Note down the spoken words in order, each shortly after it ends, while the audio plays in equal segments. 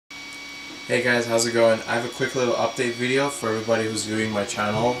Hey guys, how's it going? I have a quick little update video for everybody who's viewing my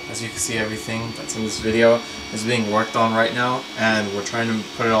channel. As you can see, everything that's in this video is being worked on right now, and we're trying to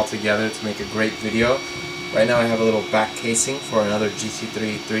put it all together to make a great video. Right now I have a little back casing for another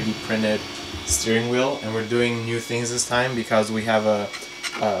GT3 3D printed steering wheel, and we're doing new things this time because we have a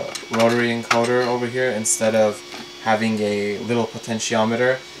rotary encoder over here instead of having a little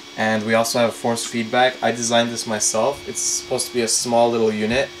potentiometer, and we also have force feedback. I designed this myself. It's supposed to be a small little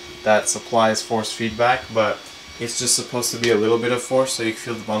unit that supplies force feedback, but it's just supposed to be a little bit of force so you can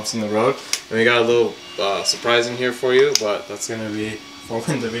feel the bumps in the road. And we got a little surprise in here for you, but that's going to be for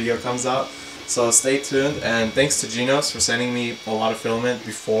when the video comes out. So stay tuned, and thanks to Genos for sending me a lot of filament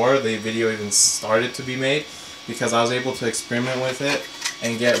before the video even started to be made, because I was able to experiment with it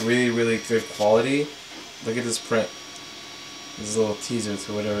and get really good quality. Look at this print. This is a little teaser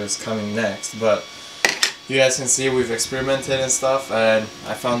to whatever is coming next, but you guys can see we've experimented and stuff, and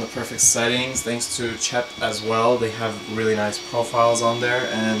I found the perfect settings thanks to Chet as well. They have really nice profiles on there,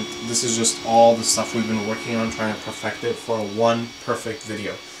 and this is just all the stuff we've been working on trying to perfect it for one perfect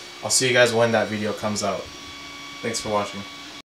video. I'll see you guys when that video comes out. Thanks for watching.